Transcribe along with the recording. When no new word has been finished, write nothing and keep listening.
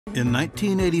In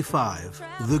 1985,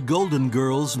 the Golden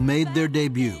Girls made their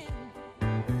debut,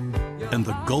 and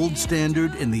the gold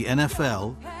standard in the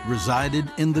NFL resided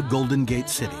in the Golden Gate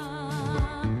City.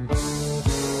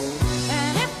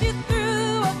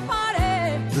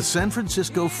 The San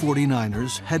Francisco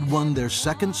 49ers had won their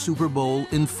second Super Bowl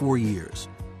in 4 years.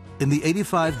 In the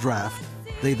 '85 draft,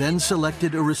 they then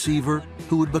selected a receiver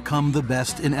who would become the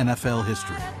best in NFL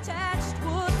history.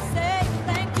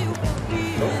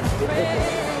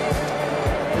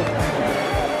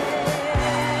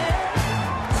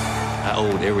 I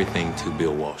owed everything to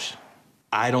Bill Walsh.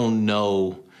 I don't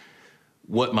know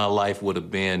what my life would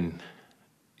have been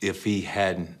if he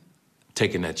hadn't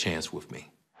taken that chance with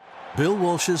me. Bill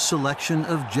Walsh's selection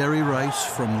of Jerry Rice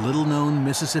from little-known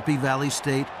Mississippi Valley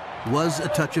State was a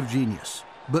touch of genius,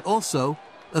 but also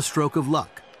a stroke of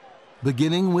luck,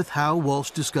 beginning with how Walsh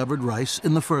discovered Rice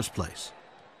in the first place.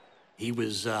 He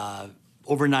was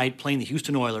overnight playing the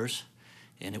Houston Oilers,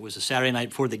 and it was a Saturday night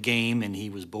before the game, and he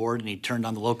was bored, and he turned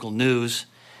on the local news,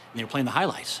 and they were playing the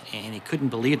highlights, and he couldn't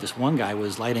believe this one guy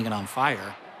was lighting it on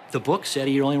fire. The book said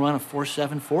he'd only run a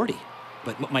 4.740.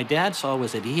 But what my dad saw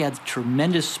was that he had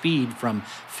tremendous speed from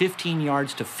 15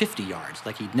 yards to 50 yards,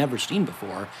 like he'd never seen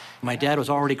before. My dad was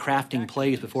already crafting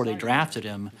plays before they drafted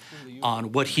him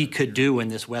on what he could do in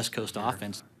this West Coast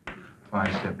offense.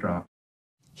 5-step drop.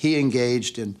 He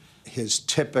engaged in his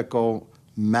typical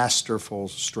masterful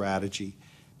strategy,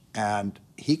 and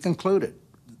he concluded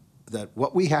that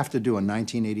what we have to do in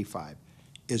 1985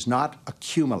 is not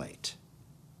accumulate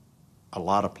a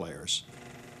lot of players.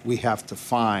 We have to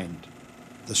find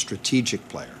the strategic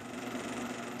player.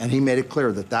 And he made it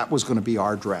clear that that was going to be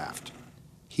our draft.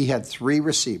 He had 3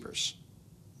 receivers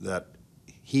that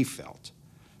he felt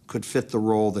could fit the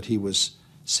role that he was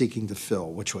seeking to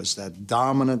fill, which was that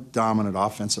dominant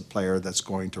offensive player that's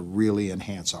going to really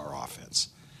enhance our offense.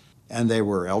 And they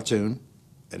were El Tune,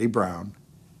 Eddie Brown,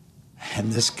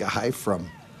 and this guy from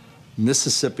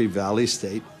Mississippi Valley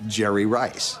State, Jerry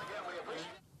Rice.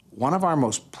 One of our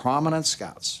most prominent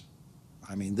scouts.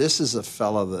 I mean, this is a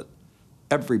fella that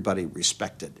everybody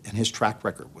respected, and his track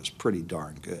record was pretty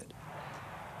darn good.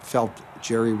 Felt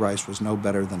Jerry Rice was no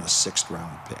better than a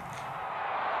 6th-round pick.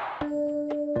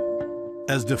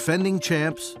 As defending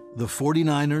champs, the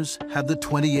 49ers had the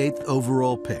 28th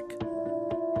overall pick.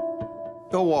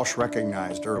 Bill Walsh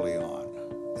recognized early on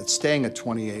that staying at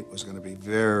 28 was going to be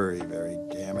very, very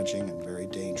damaging and very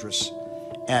dangerous.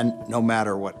 And no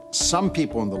matter what some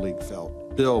people in the league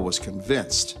felt, Bill was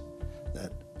convinced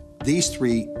that these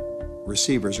 3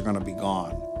 receivers are going to be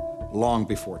gone long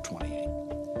before 28.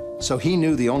 So he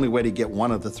knew the only way to get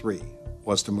one of the 3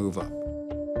 was to move up.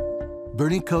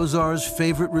 Bernie Kosar's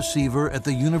favorite receiver at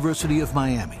the University of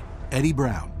Miami, Eddie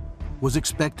Brown, was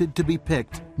expected to be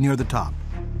picked near the top.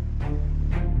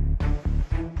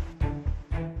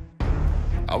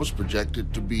 I was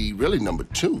projected to be really number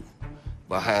 2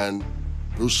 behind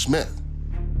Bruce Smith.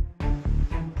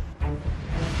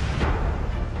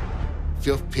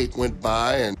 5th pick went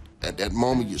by, and at that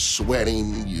moment you're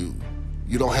sweating, you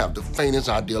don't have the faintest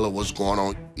idea of what's going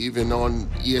on. Even on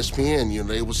ESPN, you know,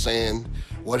 they were saying,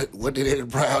 what did Eddie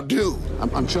Brown do?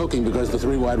 I'm choking because the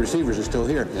 3 wide receivers are still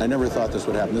here. I never thought this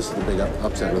would happen. This is the big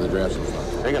upset of the draft so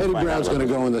far. Eddie Brown's going to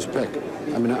go in this pick.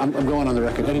 I mean, I'm going on the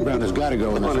record. Eddie Brown has got to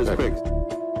go in this pick.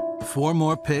 4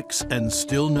 more picks and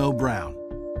still no Brown,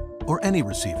 or any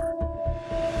receiver.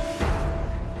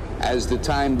 As the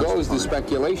time goes, the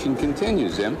speculation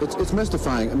continues, Jim. It's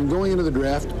mystifying. I mean, going into the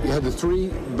draft, you had the 3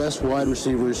 best wide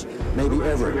receivers maybe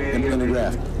ever in the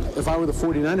draft. If I were the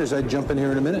 49ers, I'd jump in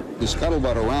here in a minute. The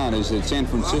scuttlebutt around is that San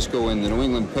Francisco and the New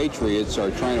England Patriots are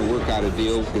trying to work out a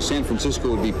deal because San Francisco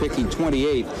would be picking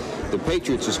 28th. The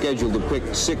Patriots are scheduled to pick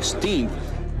 16th.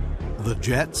 The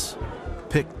Jets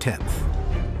pick 10th.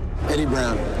 Eddie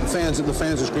Brown. The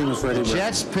fans are screaming for Eddie Brown.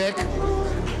 Jets pick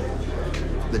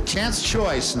the 10th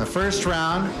choice in the first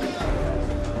round,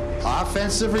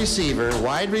 offensive receiver,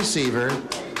 wide receiver,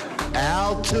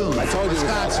 Al Toon. I told you,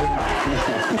 Wisconsin.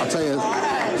 I'll tell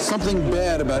you, something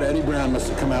bad about Eddie Brown must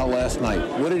have come out last night.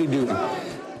 What did he do?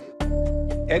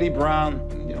 Eddie Brown,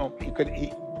 you know,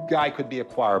 guy could be a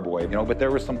choir boy, you know, but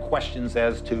there were some questions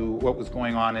as to what was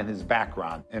going on in his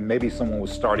background. And maybe someone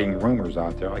was starting rumors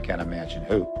out there. I can't imagine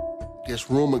who. This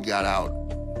rumor got out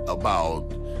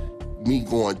about me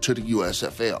going to the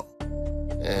USFL.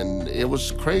 And it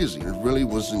was crazy. It really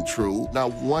wasn't true.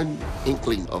 Not one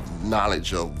inkling of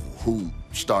knowledge of who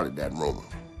started that rumor.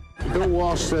 Bill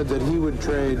Walsh said that he would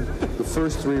trade the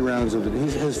first 3 rounds of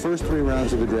his first 3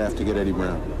 rounds of the draft to get Eddie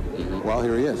Brown. Well,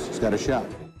 here he is. He's got a shot.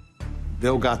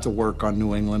 Bill got to work on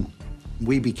New England.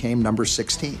 We became number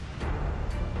 16.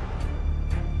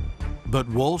 But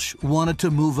Walsh wanted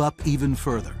to move up even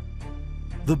further.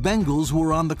 The Bengals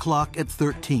were on the clock at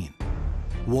 13.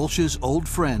 Walsh's old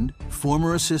friend,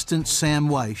 former assistant Sam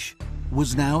Weish,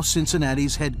 was now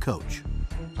Cincinnati's head coach.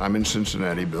 I'm in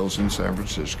Cincinnati, Bill's in San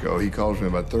Francisco. He calls me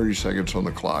about 30 seconds on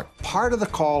the clock. Part of the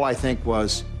call, I think,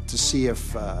 was to see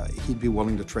if he'd be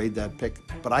willing to trade that pick.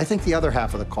 But I think the other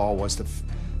half of the call was to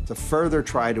further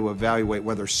try to evaluate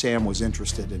whether Sam was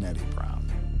interested in Eddie Brown.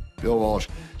 Bill Walsh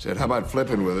said, how about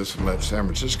flipping with us and let San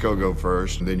Francisco go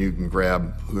first, and then you can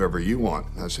grab whoever you want.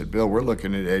 And I said, Bill, we're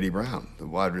looking at Eddie Brown, the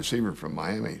wide receiver from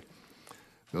Miami.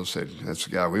 Bill said, that's the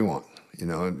guy we want.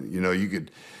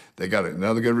 They got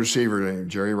another good receiver named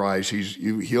Jerry Rice.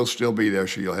 He'll still be there,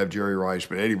 so you'll have Jerry Rice,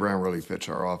 but Eddie Brown really fits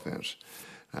our offense.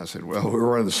 And I said, well, we're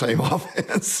running the same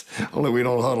offense, only we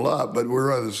don't huddle up, but we're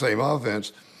running the same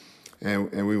offense.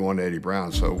 And we want Eddie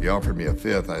Brown, so he offered me a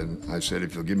fifth. I said,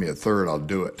 if you'll give me a third, I'll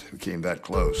do it. We came that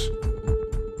close.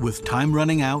 With time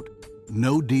running out,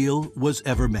 no deal was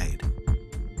ever made.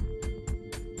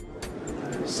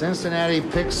 Cincinnati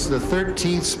picks the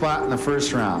 13th spot in the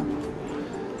first round.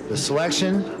 The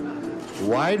selection,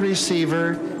 wide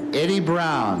receiver Eddie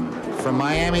Brown from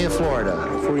Miami of Florida.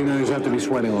 49ers have to be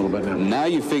sweating a little bit now. Now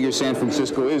you figure San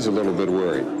Francisco is a little bit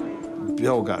worried.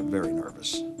 Bill got very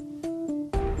nervous.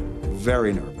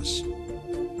 Very nervous.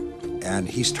 And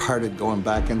he started going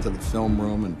back into the film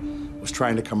room and was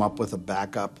trying to come up with a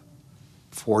backup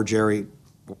for Jerry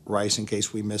Rice in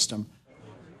case we missed him.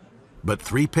 But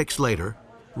 3 picks later,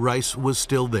 Rice was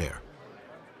still there.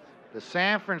 The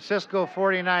San Francisco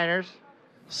 49ers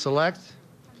select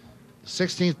the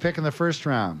 16th pick in the first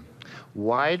round.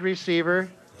 Wide receiver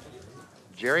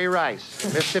Jerry Rice,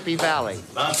 Mississippi Valley.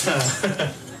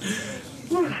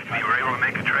 We were able to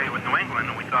make a trade with New England,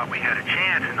 and we thought we had a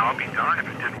chance, and I'll be darned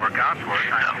if it didn't work out for us.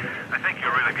 I think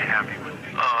you'll really be happy with it.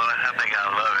 Oh, I think I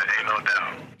love it, ain't no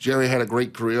doubt. Jerry had a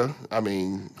great career. I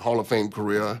mean, Hall of Fame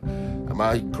career.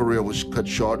 My career was cut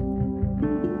short.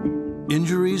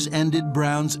 Injuries ended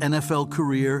Brown's NFL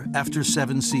career after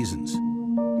 7 seasons.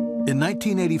 In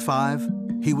 1985,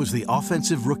 he was the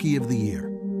Offensive Rookie of the Year.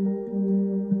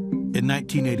 In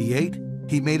 1988,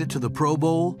 he made it to the Pro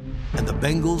Bowl, and the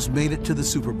Bengals made it to the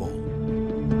Super Bowl.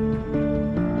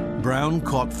 Brown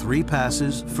caught 3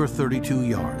 passes for 32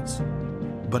 yards.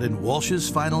 But in Walsh's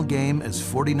final game as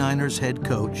 49ers head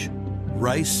coach,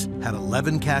 Rice had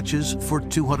 11 catches for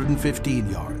 215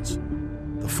 yards.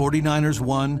 The 49ers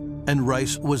won, and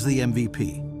Rice was the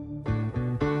MVP.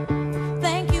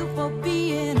 Thank you for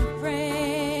being a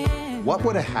friend. What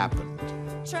would have happened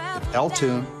if L.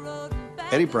 Toon,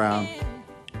 Eddie Brown,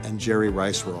 and Jerry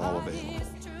Rice were all available?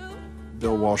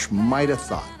 Bill Walsh might have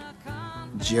thought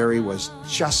Jerry was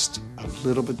just a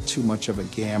little bit too much of a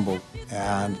gamble,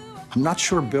 and I'm not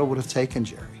sure Bill would have taken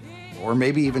Jerry, or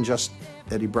maybe even just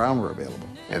Eddie Brown were available.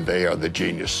 And they are the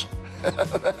genius,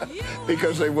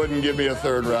 because they wouldn't give me a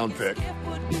 3rd-round pick.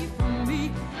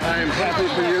 I am happy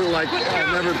for you like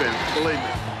I've never been, believe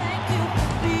me.